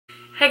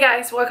Hey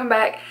guys, welcome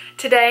back.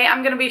 Today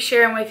I'm going to be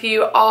sharing with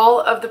you all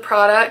of the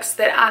products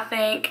that I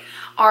think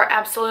are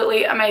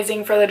absolutely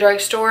amazing for the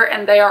drugstore,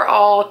 and they are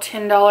all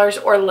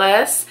 $10 or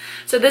less.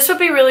 So this would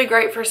be really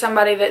great for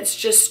somebody that's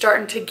just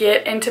starting to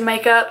get into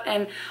makeup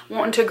and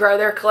wanting to grow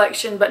their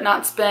collection but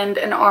not spend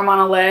an arm and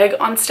a leg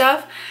on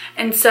stuff.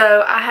 And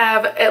so I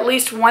have at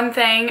least one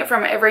thing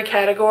from every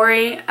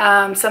category.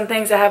 Some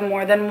things I have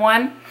more than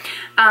one.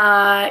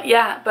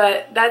 Yeah,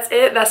 but that's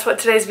it. That's what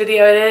today's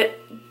video is.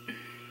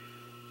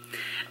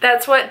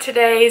 That's what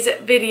today's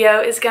video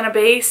is going to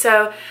be.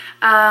 So,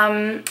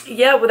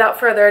 yeah, without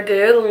further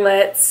ado,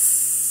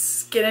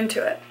 let's get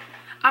into it.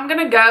 I'm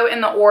going to go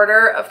in the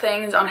order of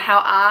things on how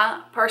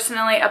I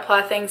personally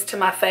apply things to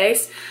my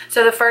face.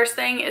 So the first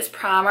thing is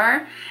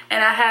primer,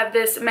 and I have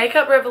this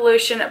Makeup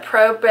Revolution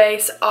Pro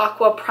Base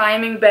Aqua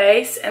Priming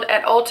Base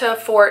at Ulta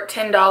for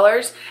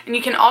 $10. And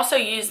you can also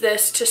use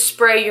this to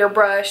spray your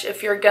brush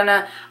if you're going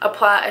to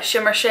apply a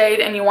shimmer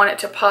shade and you want it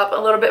to pop a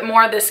little bit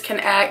more. This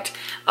can act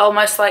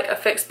almost like a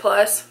Fix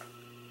Plus.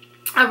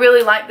 I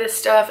really like this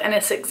stuff, and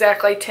it's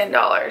exactly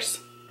 $10.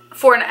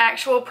 For an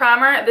actual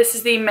primer, this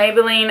is the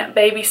Maybelline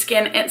Baby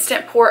Skin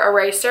Instant Pore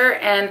Eraser,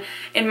 and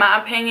in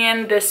my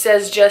opinion, this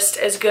does just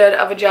as good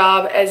of a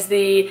job as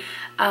the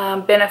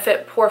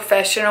Benefit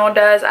Professional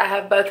does. I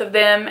have both of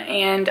them,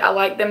 and I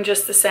like them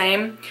just the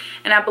same.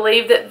 And I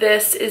believe that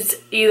this is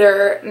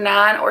either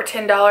 $9 or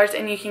 $10,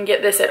 and you can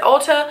get this at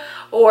Ulta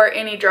or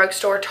any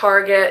drugstore,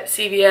 Target,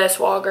 CVS,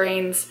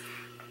 Walgreens.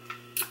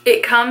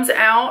 It comes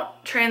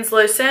out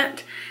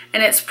translucent,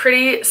 and it's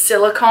pretty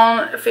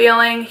silicone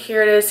feeling.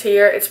 Here it is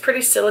here. It's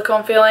pretty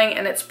silicone feeling,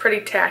 and it's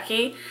pretty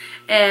tacky,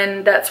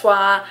 and that's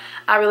why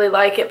I really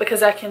like it,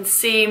 because I can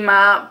see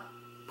my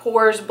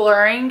pores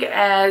blurring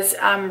as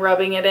I'm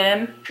rubbing it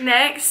in.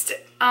 Next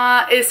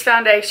is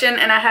foundation,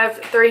 and I have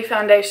 3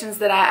 foundations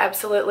that I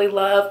absolutely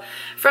love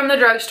from the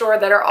drugstore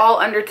that are all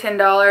under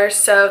 $10.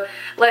 So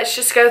let's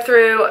just go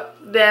through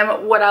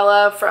them, what I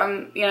love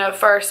from, you know,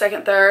 first,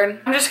 second, third.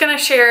 I'm just going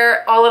to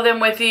share all of them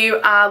with you.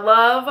 I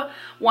love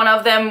one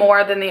of them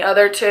more than the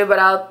other 2, but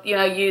I'll, you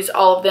know, use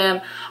all of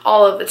them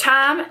all of the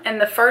time. And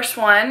the first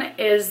one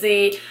is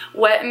the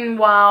Wet n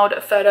Wild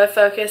Photo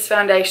Focus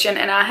Foundation,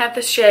 and I have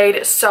the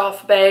shade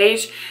Soft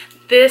Beige.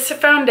 This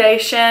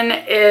foundation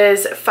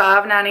is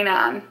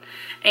 $5.99,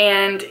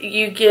 and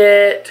you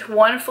get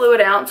 1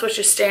 fluid ounce, which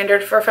is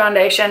standard for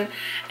foundation,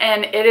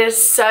 and it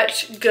is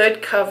such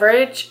good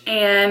coverage.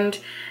 And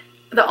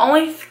the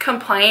only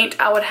complaint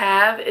I would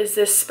have is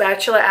this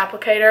spatula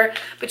applicator,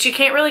 but you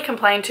can't really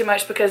complain too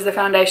much because the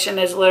foundation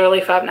is literally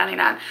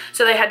 $5.99.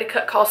 So they had to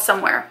cut costs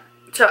somewhere.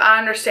 So I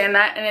understand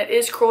that, and it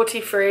is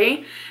cruelty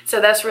free. So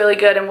that's really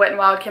good, and Wet n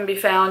Wild can be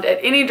found at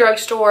any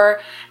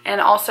drugstore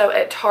and also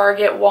at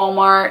Target,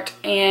 Walmart,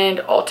 and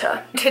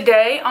Ulta.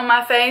 Today on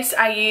my face,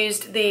 I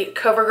used the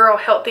CoverGirl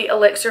Healthy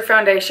Elixir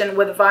Foundation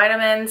with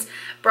vitamins,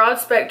 broad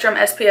spectrum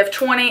SPF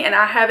 20, and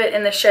I have it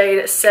in the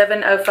shade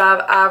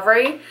 705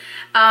 Ivory.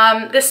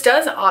 This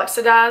does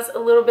oxidize a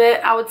little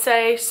bit, I would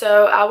say,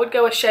 so I would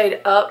go a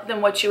shade up than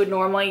what you would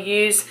normally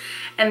use.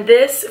 And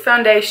this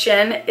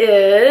foundation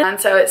is, and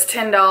so it's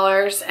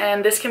 $10,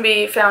 and this can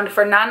be found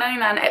for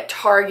 $9.99 at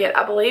Target.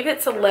 I believe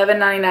it's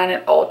 $11.99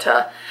 at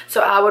Ulta,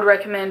 so I would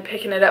recommend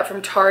picking it up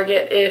from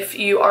Target if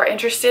you are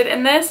interested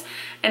in this.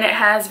 And it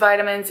has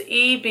vitamins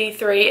E,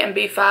 B3, and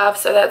B5,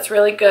 so that's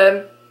really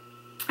good.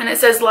 And it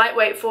says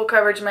lightweight full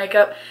coverage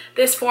makeup.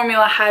 This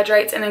formula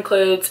hydrates and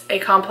includes a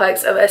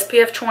complex of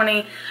SPF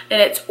 20,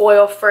 and it's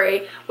oil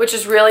free, which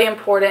is really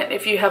important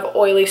if you have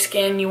oily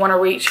skin. You want to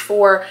reach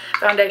for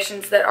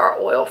foundations that are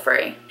oil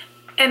free.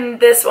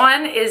 And this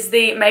one is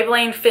the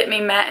Maybelline Fit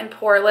Me Matte and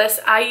Poreless.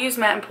 I use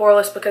matte and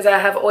poreless because I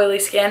have oily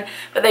skin,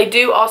 but they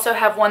do also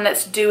have one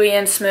that's dewy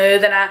and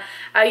smooth, and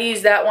I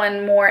use that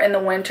one more in the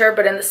winter,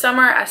 but in the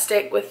summer I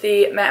stick with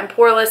the matte and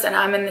poreless, and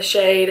I'm in the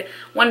shade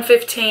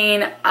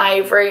 115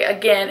 Ivory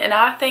again. And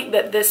I think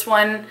that this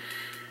one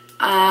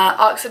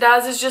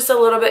oxidizes just a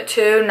little bit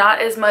too, not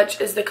as much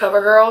as the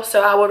CoverGirl,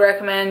 so I would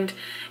recommend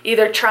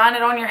either trying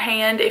it on your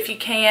hand if you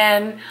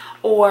can,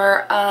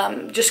 or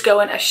just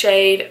going a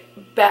shade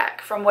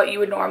back from what you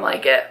would normally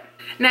get.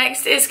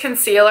 Next is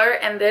concealer,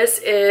 and this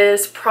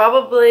is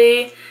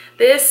probably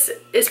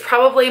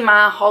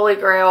my holy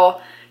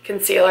grail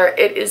concealer.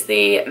 It is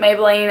the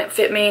Maybelline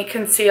Fit Me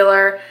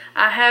concealer.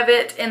 I have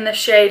it in the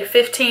shade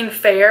 15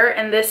 Fair,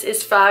 and this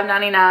is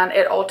 $5.99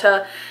 at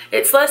Ulta.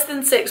 It's less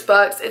than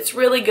 $6. It's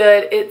really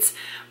good. It's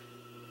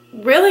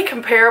really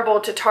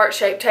comparable to Tarte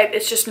Shape Tape.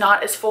 It's just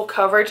not as full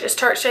coverage as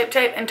Tarte Shape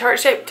Tape, and Tarte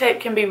Shape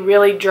Tape can be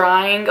really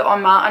drying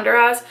on my under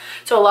eyes.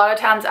 So a lot of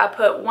times I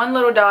put 1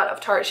 little dot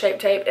of Tarte Shape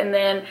Tape and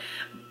then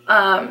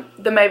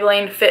the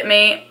Maybelline Fit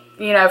Me,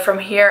 you know, from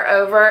here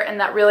over,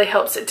 and that really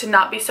helps it to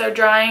not be so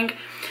drying.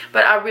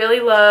 but I really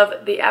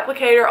love the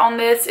applicator on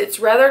this. It's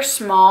rather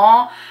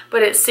small,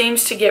 but it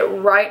seems to get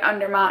right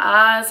under my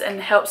eyes and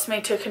helps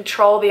me to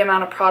control the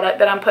amount of product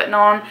that I'm putting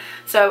on.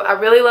 So I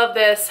really love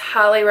this,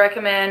 highly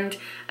recommend.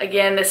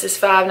 Again, this is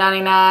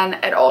 $5.99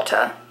 at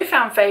Ulta. My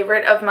found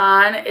favorite of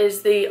mine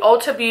is the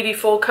Ulta Beauty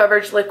Full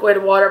Coverage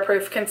Liquid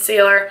Waterproof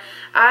Concealer.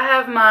 I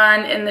have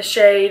mine in the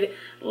shade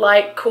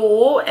Light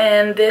Cool,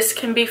 and this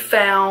can be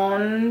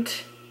found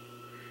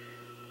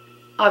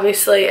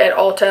obviously at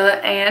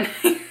Ulta, and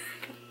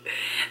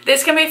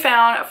this can be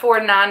found for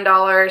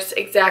 $9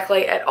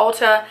 exactly at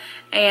Ulta,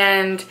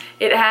 and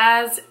it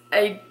has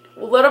a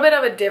little bit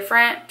of a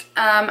different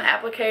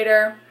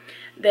applicator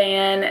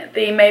than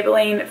the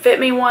Maybelline Fit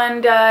Me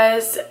one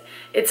does.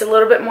 It's a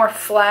little bit more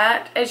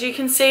flat, as you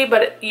can see,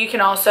 but you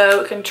can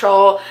also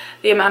control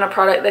the amount of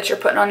product that you're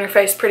putting on your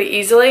face pretty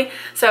easily.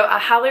 So I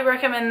highly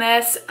recommend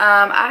this.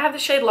 I have the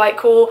shade Light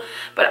Cool,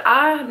 but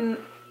I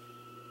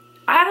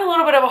had a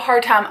little bit of a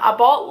hard time. I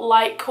bought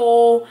Light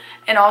Cool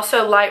and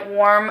also Light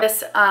Warm.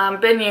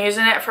 Been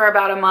using it for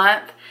about a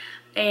month,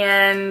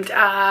 and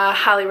I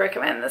highly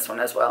recommend this one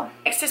as well.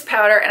 Next is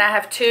powder, and I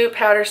have 2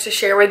 powders to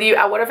share with you.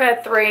 I would have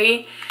had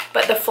 3,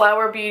 but the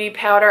Flower Beauty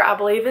powder, I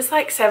believe, is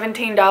like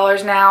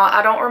 $17 now.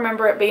 I don't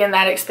remember it being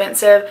that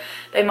expensive.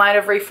 They might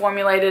have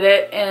reformulated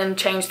it and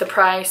changed the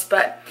price,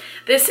 but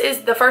this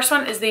is, the first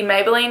one is the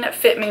Maybelline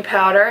Fit Me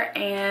powder,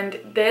 and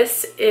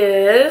this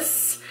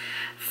is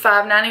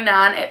 $5.99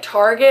 at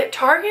Target.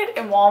 Target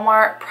and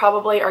Walmart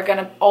probably are going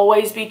to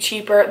always be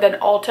cheaper than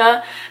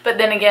Ulta, but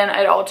then again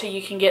at Ulta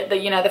you can get the,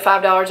 you know, the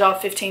 $5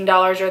 off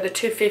 $15, or the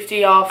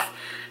 $2.50 off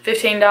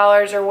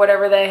 $15, or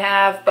whatever they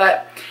have.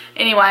 But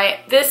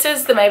anyway, this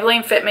is the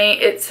Maybelline Fit Me.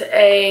 It's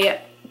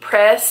a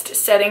pressed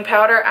setting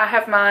powder. I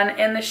have mine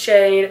in the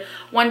shade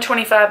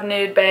 125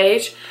 Nude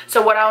Beige.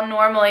 So what I'll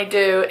normally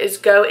do is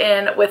go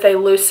in with a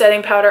loose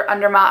setting powder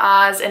under my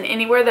eyes and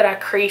anywhere that I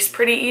crease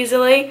pretty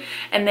easily,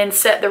 and then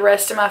set the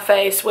rest of my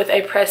face with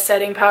a pressed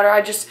setting powder.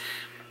 I just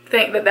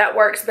think that that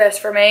works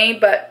best for me,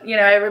 but you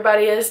know,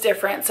 everybody is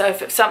different. So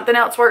if something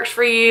else works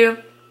for you,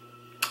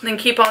 then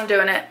keep on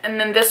doing it.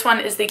 And then this one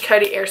is the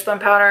Kodi Airspun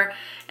powder,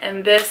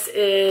 and this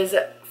is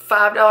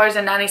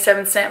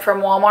 $5.97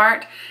 from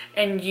Walmart,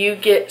 and you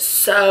get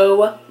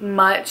so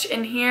much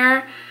in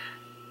here.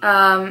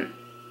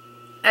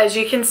 As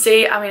you can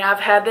see, I mean,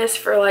 I've had this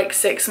for like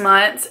 6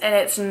 months and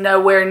it's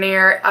nowhere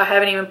near, I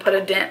haven't even put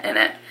a dent in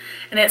it,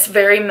 and it's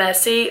very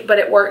messy, but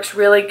it works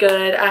really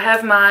good. I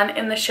have mine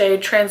in the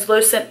shade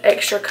Translucent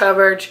Extra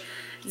Coverage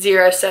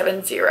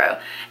 070,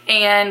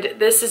 and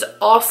this is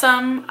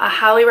awesome. I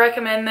highly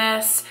recommend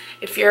this.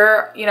 If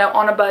you're, you know,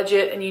 on a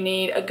budget and you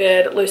need a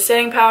good loose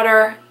setting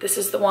powder, this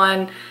is the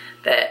one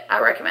that I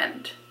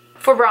recommend.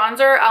 For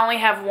bronzer, I only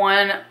have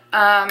one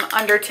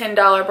under $10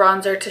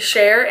 bronzer to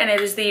share, and it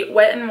is the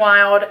Wet n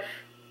Wild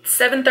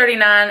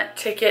 739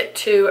 Ticket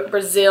to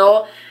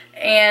Brazil,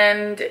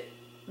 and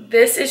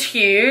this is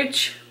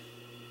huge.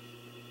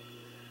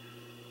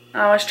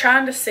 I was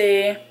trying to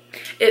see.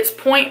 It's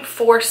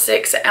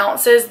 0.46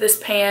 ounces. This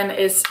pan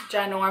is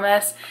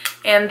ginormous,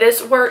 and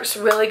this works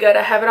really good.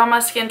 I have it on my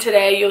skin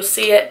today. You'll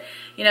see it,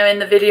 you know, in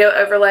the video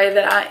overlay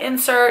that I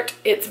insert.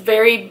 It's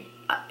very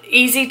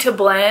easy to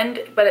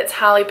blend, but it's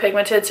highly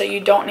pigmented, so you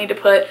don't need to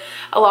put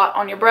a lot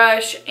on your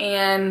brush.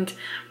 And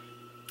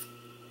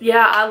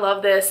yeah, I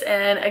love this.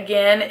 And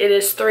again, it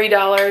is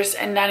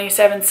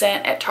 $3.97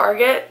 at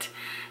Target.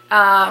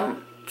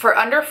 For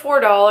under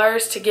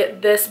 $4 to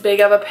get this big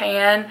of a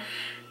pan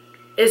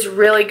is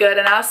really good.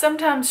 And I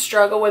sometimes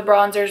struggle with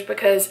bronzers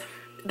because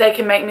they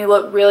can make me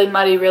look really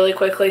muddy really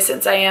quickly,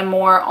 since I am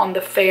more on the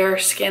fair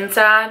skin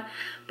side.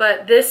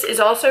 But this is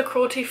also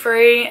cruelty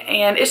free,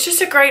 and it's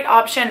just a great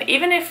option.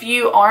 Even if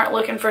you aren't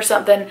looking for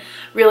something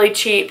really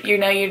cheap, you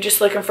know, you're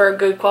just looking for a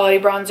good quality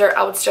bronzer,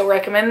 I would still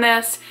recommend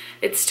this.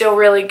 It's still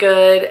really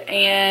good,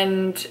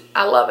 and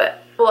I love it.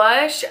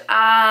 Blush,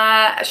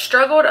 I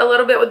struggled a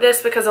little bit with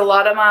this because a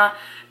lot of my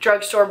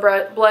drugstore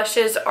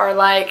blushes are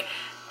like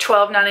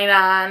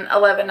 $12.99,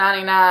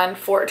 $11.99,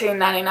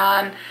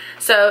 $14.99.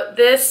 So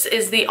this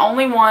is the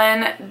only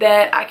one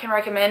that I can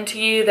recommend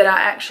to you that I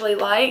actually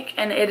like,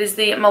 and it is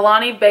the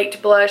Milani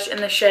Baked Blush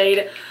in the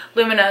shade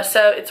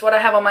Luminoso. It's what I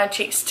have on my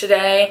cheeks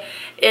today.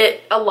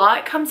 A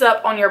lot comes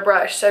up on your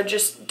brush, so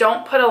just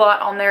don't put a lot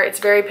on there. It's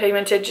very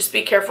pigmented. Just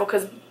be careful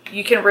because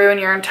you can ruin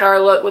your entire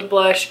look with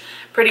blush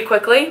pretty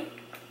quickly.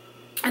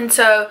 And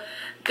so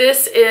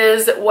this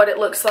is what it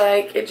looks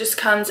like. It just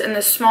comes in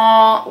this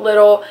small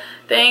little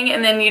thing,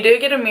 and then you do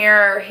get a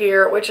mirror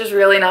here, which is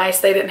really nice.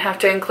 They didn't have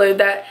to include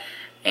that.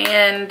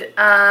 And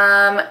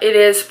it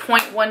is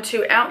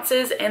 0.12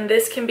 ounces, and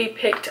this can be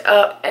picked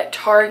up at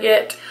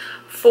Target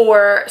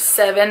for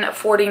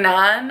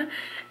 $7.49.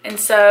 And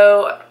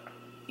so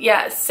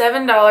yeah,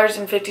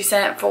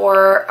 $7.50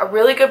 for a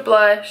really good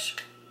blush.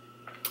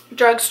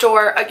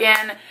 Drugstore,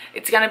 again,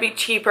 it's going to be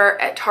cheaper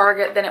at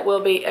Target than it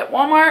will be at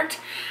Walmart.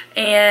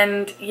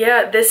 And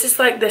yeah, this is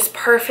like this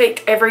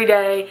perfect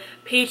everyday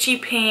peachy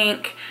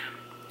pink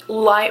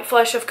light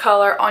flush of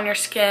color on your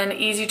skin,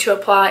 easy to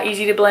apply,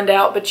 easy to blend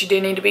out, but you do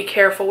need to be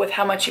careful with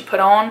how much you put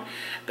on,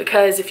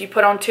 because if you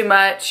put on too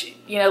much,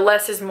 you know,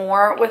 less is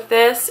more with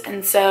this.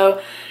 And so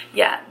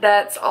yeah,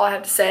 that's all I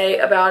have to say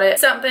about it.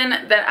 Something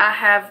that I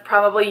have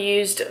probably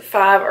used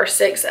 5 or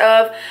 6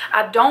 of.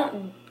 I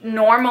don't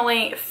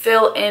normally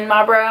fill in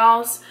my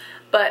brows,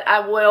 but I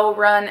will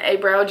run a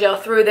brow gel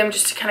through them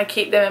just to kind of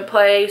keep them in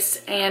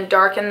place and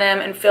darken them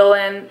and fill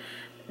in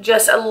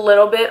just a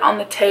little bit on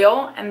the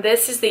tail. And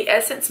this is the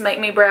Essence Make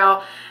Me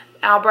Brow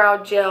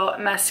Eyebrow Gel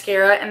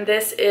Mascara, and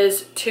this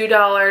is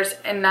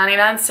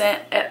 $2.99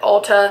 at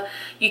Ulta.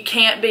 You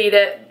can't beat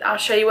it. I'll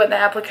show you what the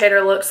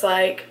applicator looks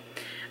like.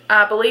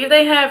 I believe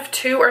they have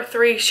 2 or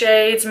 3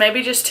 shades,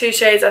 maybe just 2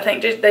 shades. I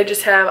think they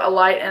just have a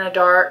light and a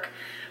dark,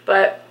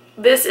 but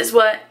this is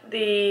what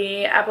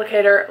the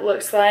applicator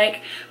looks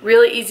like.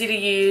 Really easy to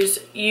use,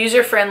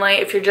 user friendly.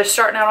 If you're just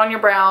starting out on your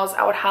brows,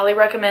 I would highly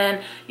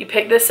recommend you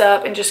pick this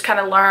up and just kind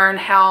of learn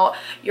how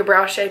your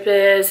brow shape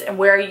is and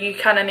where you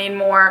kind of need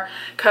more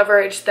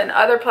coverage than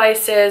other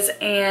places.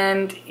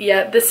 And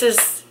yeah, this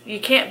is, you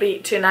can't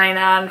beat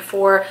 $2.99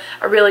 for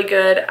a really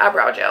good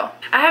eyebrow gel.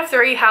 I have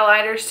 3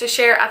 highlighters to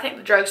share. I think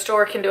the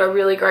Drugstore can do a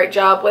really great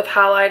job with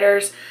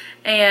highlighters,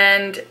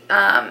 and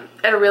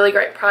at a really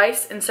great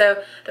price. And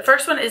so the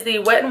first one is the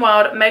Wet n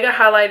Wild Mega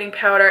Highlighting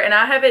Powder, and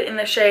I have it in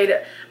the shade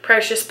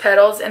Precious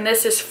Petals, and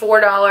this is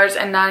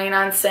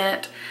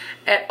 $4.99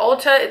 at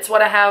Ulta. It's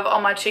what I have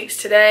on my cheeks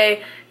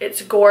today.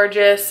 It's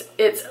gorgeous.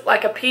 It's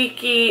like a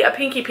pinky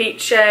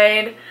peach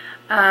shade.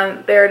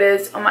 There it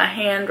is on my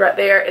hand right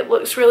there. It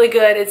looks really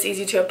good. It's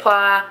easy to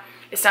apply.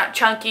 It's not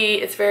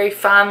chunky. It's very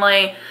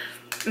finely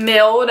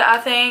milled, I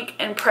think,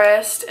 and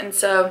pressed. And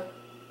so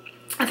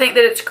I think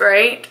that it's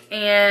great,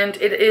 and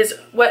it is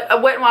Wet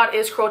n Wild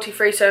is cruelty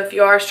free, so if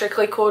you are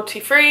strictly cruelty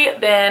free,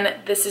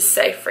 then this is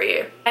safe for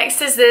you.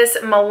 Next is this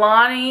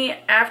Milani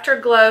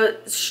Afterglow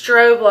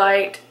Strobe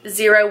Light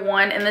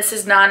 01, and this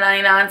is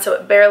 $9.99, so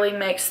it barely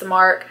makes the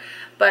mark.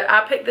 But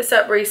I picked this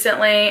up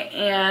recently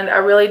and I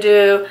really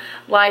do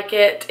like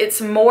it.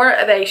 It's more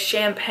of a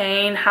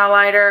champagne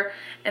highlighter,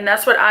 and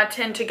that's what I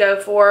tend to go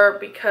for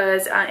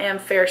because I am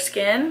fair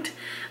skinned.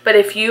 But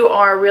if you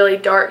are really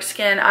dark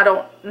skinned, I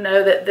don't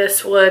know that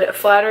this would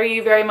flatter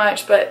you very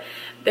much, but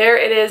there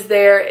it is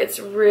there.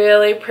 It's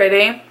really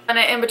pretty. And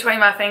it in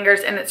between my fingers,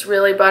 and it's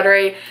really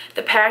buttery.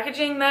 The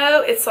packaging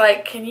though, it's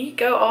like, can you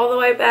go all the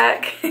way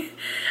back?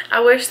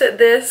 I wish that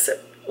this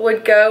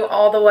would go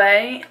all the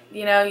way.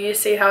 You know, you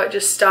see how it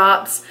just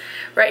stops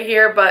right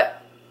here, but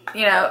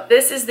you know,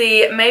 this is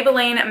the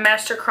Maybelline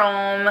Master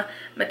Chrome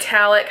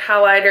Metallic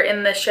Highlighter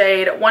in the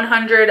shade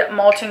 100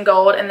 Molten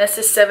Gold, and this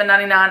is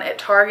 $7.99 at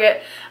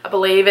Target. I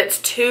believe it's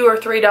 $2 or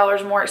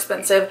 $3 more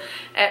expensive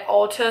at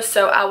Ulta,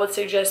 so I would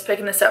suggest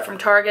picking this up from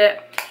Target.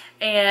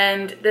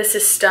 And this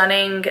is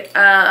stunning.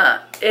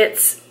 It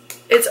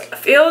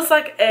feels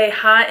like a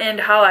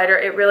high-end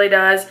highlighter. It really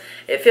does.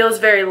 It feels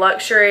very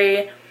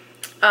luxury.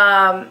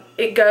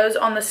 It goes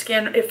on the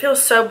skin. It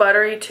feels so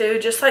buttery too,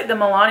 just like the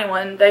Milani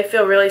one. They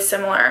feel really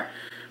similar,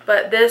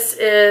 but this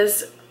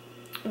is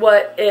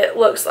what it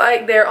looks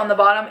like there on the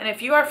bottom. And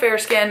if you are fair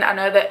skinned, I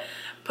know that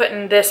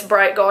putting this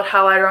bright gold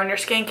highlighter on your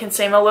skin can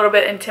seem a little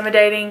bit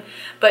intimidating,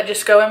 but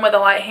just go in with a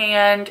light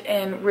hand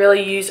and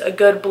really use a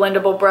good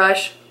blendable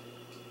brush,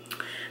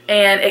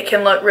 and it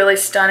can look really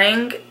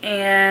stunning.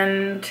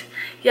 And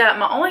yeah,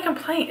 my only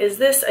complaint is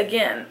this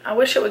again. I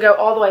wish it would go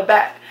all the way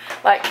back.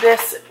 Like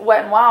this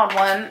Wet n Wild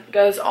one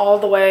goes all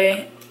the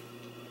way.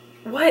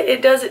 What?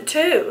 It does it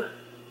too.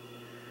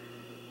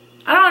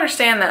 I don't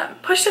understand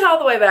that. Push it all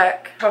the way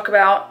back. Talk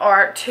about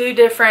are 2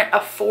 different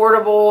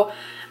affordable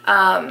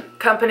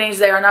companies.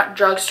 They are not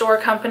drugstore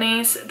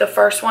companies. The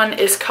first one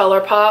is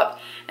Colourpop,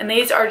 and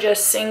these are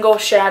just single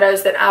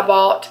shadows that I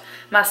bought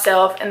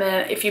myself, and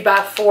then if you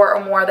buy 4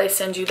 or more, they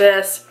send you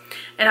this.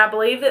 And I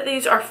believe that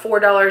these are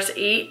 $4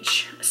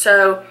 each.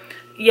 So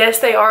yes,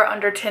 they are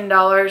under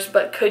 $10,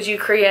 but could you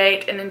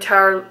create an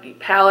entire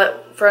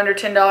palette for under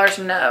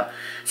 $10? No.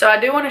 So I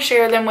do want to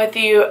share them with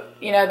you.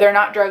 You know, they're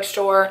not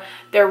drugstore.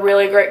 They're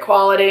really great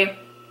quality.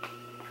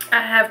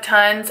 I have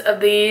tons of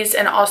these,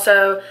 and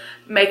also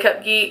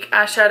Makeup Geek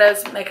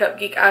eyeshadows. Makeup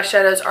Geek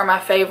eyeshadows are my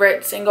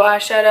favorite single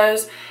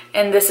eyeshadows,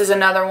 and this is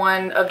another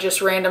one of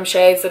just random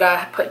shades that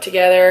I put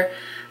together.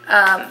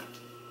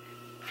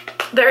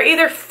 They're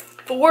either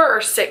 $4 or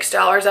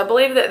 $6. I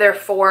believe that they're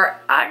 $4.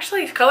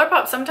 Actually,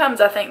 Colourpop, sometimes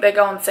I think they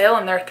go on sale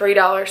and they're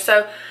 $3.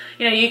 So,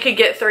 you know, you could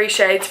get 3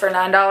 shades for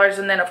 $9,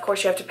 and then of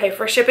course you have to pay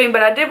for shipping.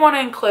 But I did want to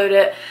include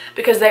it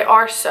because they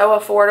are so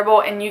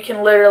affordable, and you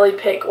can literally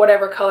pick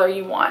whatever color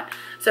you want.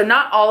 So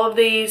not all of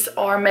these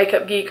are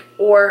Makeup Geek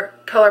or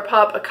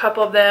Colourpop. A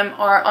couple of them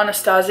are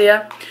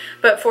Anastasia.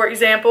 But for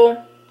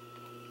example,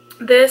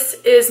 this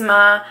is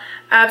my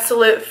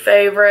absolute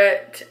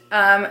favorite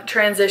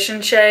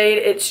transition shade.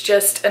 It's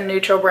just a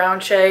neutral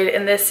brown shade,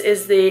 and this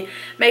is the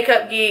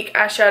Makeup Geek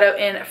eyeshadow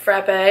in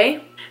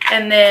Frappe.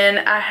 And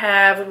then I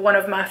have one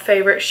of my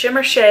favorite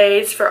shimmer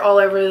shades for all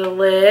over the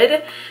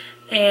lid,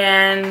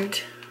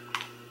 and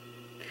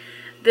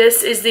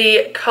this is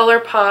the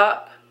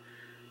Colourpop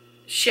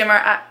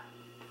shimmer.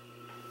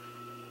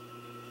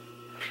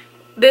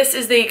 This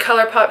is the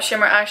Colourpop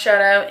Shimmer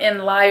Eyeshadow in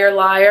Liar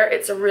Liar.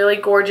 It's a really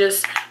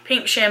gorgeous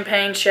pink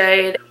champagne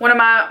shade. One of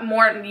my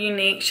more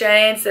unique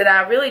shades that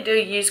I really do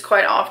use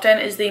quite often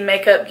is the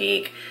Makeup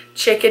Geek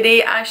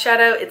Chickadee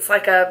eyeshadow. It's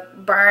like a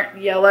burnt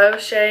yellow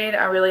shade.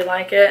 I really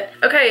like it.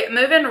 Okay,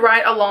 moving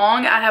right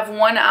along, I have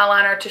one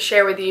eyeliner to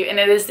share with you, and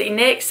it is the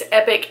NYX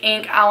Epic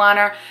Ink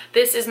eyeliner.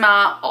 This is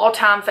my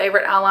all-time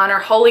favorite eyeliner,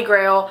 holy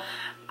grail.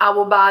 I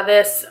will buy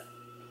this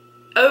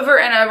over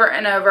and over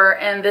and over,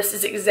 and this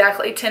is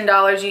exactly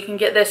 $10. You can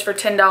get this for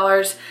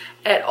 $10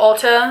 at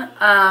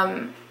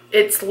Ulta.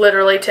 It's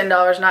literally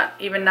 $10, not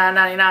even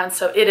 $9.99,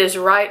 so it is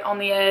right on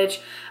the edge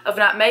of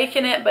not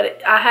making it,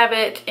 but I have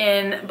it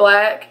in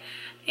black,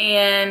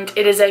 and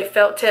it is a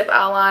felt tip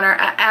eyeliner.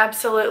 I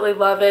absolutely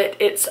love it.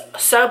 It's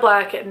so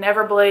black, it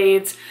never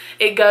bleeds.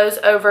 It goes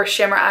over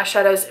shimmer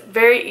eyeshadows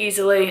very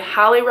easily.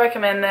 Highly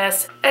recommend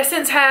this.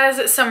 Essence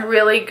has some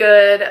really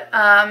good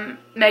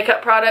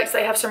makeup products.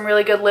 They have some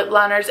really good lip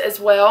liners as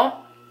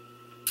well.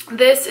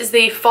 This is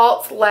the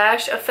False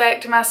Lash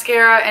Effect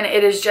mascara, and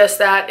it is just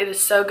that. It is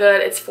so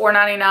good. It's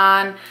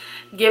 $4.99.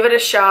 Give it a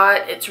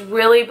shot. It's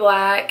really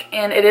black,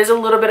 and it is a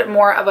little bit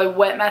more of a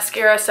wet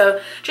mascara,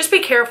 so just be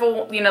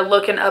careful, you know,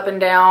 looking up and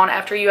down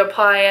after you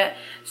apply it,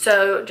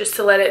 so just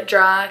to let it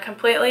dry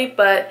completely.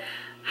 But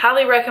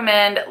highly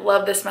recommend.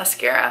 Love this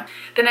mascara.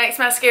 The next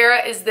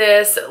mascara is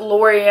this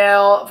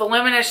L'Oreal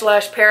Voluminous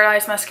Lash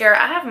Paradise mascara.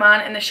 I have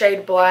mine in the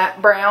shade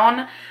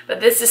brown, but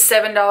this is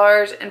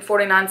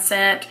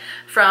 $7.49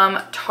 from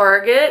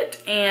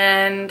Target,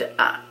 and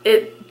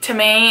to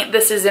me,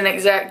 this is an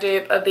exact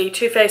dupe of the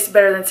Too Faced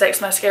Better Than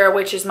Sex mascara,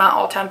 which is my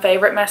all-time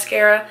favorite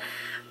mascara.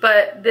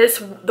 But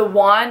the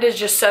wand is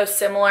just so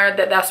similar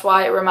that's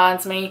why it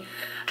reminds me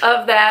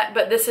of that.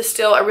 But this is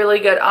still a really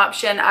good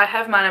option. I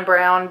have mine in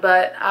brown,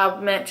 but I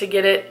meant to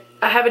get it.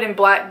 I have it in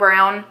black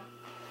brown,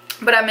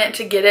 but I meant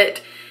to get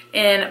it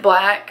in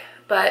black.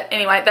 But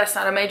anyway, that's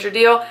not a major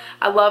deal.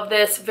 I love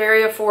this.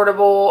 Very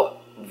affordable.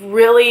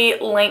 Really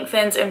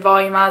lengthens and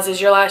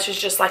volumizes your lashes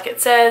just like it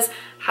says.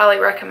 Highly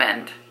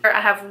recommend. I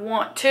have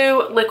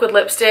two liquid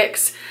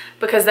lipsticks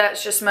because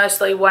that's just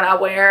mostly what I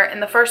wear.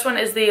 And the first one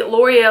is the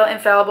L'Oreal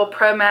Infallible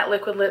Pro Matte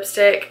Liquid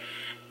Lipstick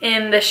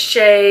in the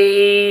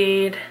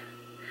shade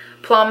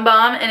Plum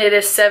Bomb, and it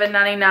is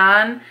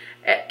 $7.99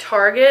 at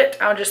Target.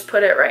 I'll just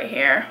put it right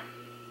here.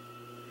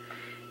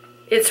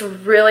 It's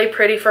really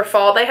pretty for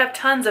fall. They have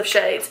tons of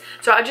shades.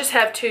 So I just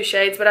have two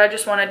shades, but I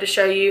just wanted to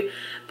show you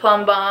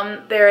Plum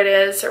Bomb. There it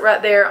is right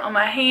there on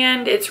my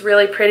hand. It's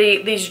really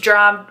pretty. These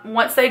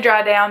once they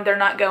dry down, they're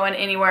not going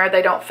anywhere.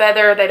 They don't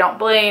feather, they don't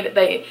bleed.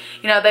 They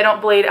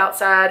don't bleed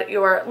outside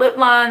your lip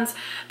lines.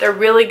 They're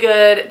really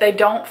good. They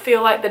don't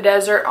feel like the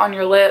desert on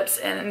your lips,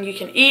 and you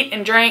can eat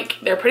and drink.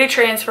 They're pretty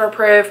transfer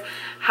proof.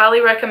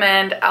 Highly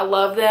recommend. I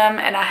love them,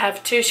 and I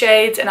have two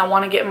shades, and I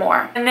want to get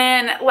more. And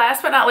then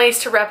last but not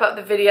least, to wrap up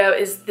the video,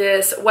 is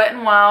this Wet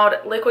n Wild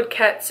Liquid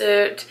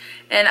Catsuit.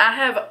 And I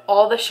have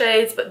all the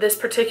shades, but this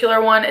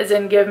particular one is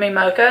in Give Me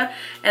Mocha.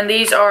 And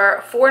these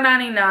are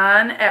 $4.99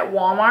 at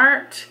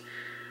Walmart.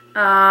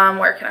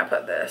 Where can I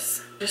put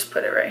this? Just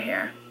put it right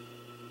here.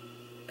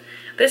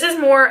 This is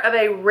more of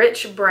a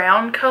rich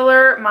brown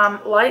color.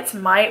 My lights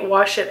might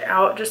wash it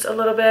out just a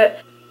little bit.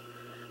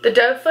 The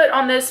doe foot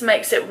on this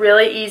makes it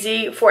really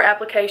easy for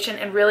application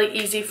and really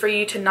easy for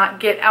you to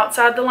not get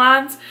outside the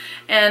lines.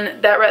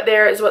 And that right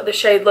there is what the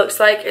shade looks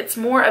like. It's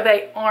more of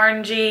a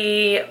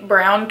orangey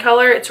brown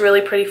color. It's really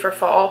pretty for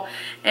fall.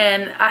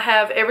 And I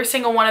have every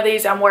single one of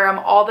these. I wear them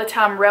all the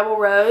time. Rebel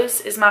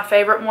Rose is my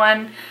favorite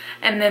one.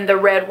 And then the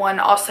red one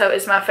also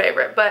is my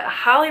favorite. But I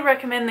highly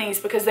recommend these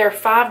because they're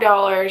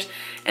 $5.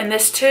 And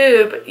this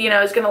tube, you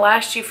know, is going to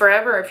last you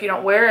forever if you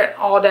don't wear it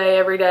all day,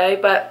 every day.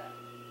 But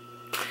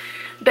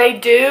they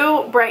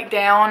do break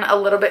down a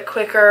little bit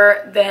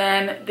quicker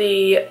than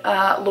the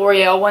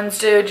L'Oreal ones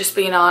do, just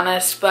being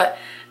honest. But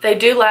they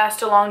do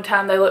last a long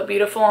time. They look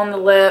beautiful on the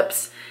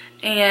lips.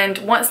 And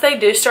once they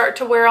do start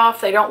to wear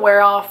off, they don't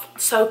wear off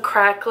so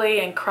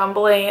crackly and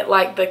crumbly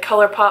like the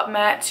Colourpop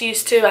mattes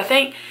used to. I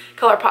think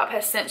Colourpop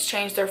has since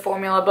changed their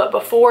formula, but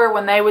before,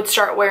 when they would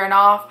start wearing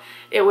off,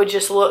 it would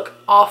just look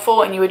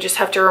awful and you would just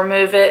have to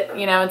remove it,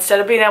 you know, instead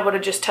of being able to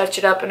just touch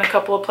it up in a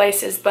couple of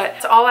places. But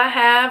that's all I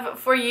have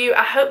for you.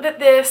 I hope that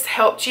this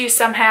helped you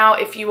somehow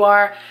if you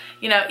are,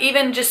 you know,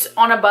 even just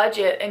on a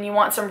budget and you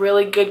want some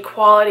really good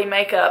quality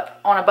makeup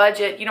on a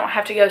budget. You don't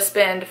have to go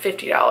spend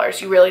 $50.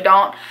 You really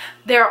don't.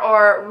 There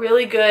are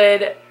really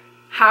good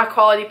high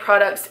quality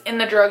products in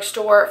the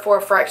drugstore for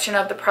a fraction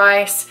of the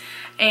price.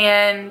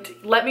 And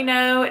let me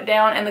know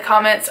down in the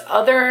comments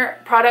other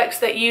products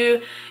that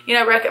you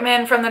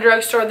recommend from the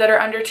drugstore that are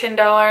under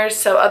 $10,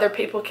 so other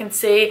people can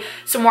see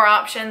some more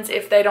options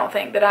if they don't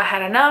think that I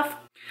had enough.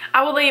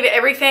 I will leave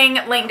everything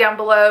linked down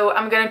below.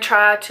 I'm going to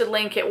try to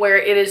link it where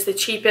it is the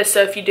cheapest,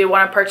 so if you do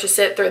want to purchase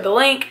it through the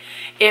link,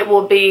 it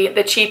will be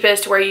the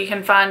cheapest where you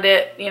can find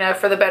it, you know,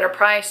 for the better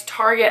price.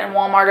 Target and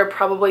Walmart are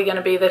probably going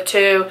to be the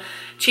two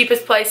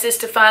cheapest places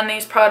to find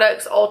these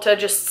products. Ulta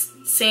just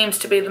seems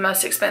to be the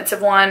most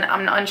expensive one.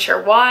 I'm not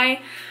unsure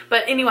why.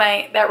 But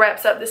anyway, that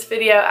wraps up this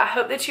video. I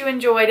hope that you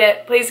enjoyed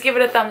it. Please give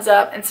it a thumbs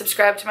up and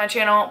subscribe to my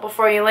channel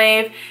before you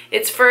leave.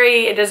 It's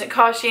free, it doesn't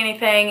cost you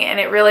anything, and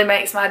it really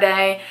makes my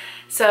day.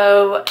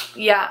 So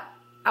yeah,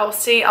 I will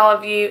see all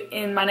of you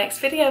in my next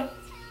video.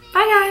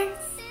 Bye guys!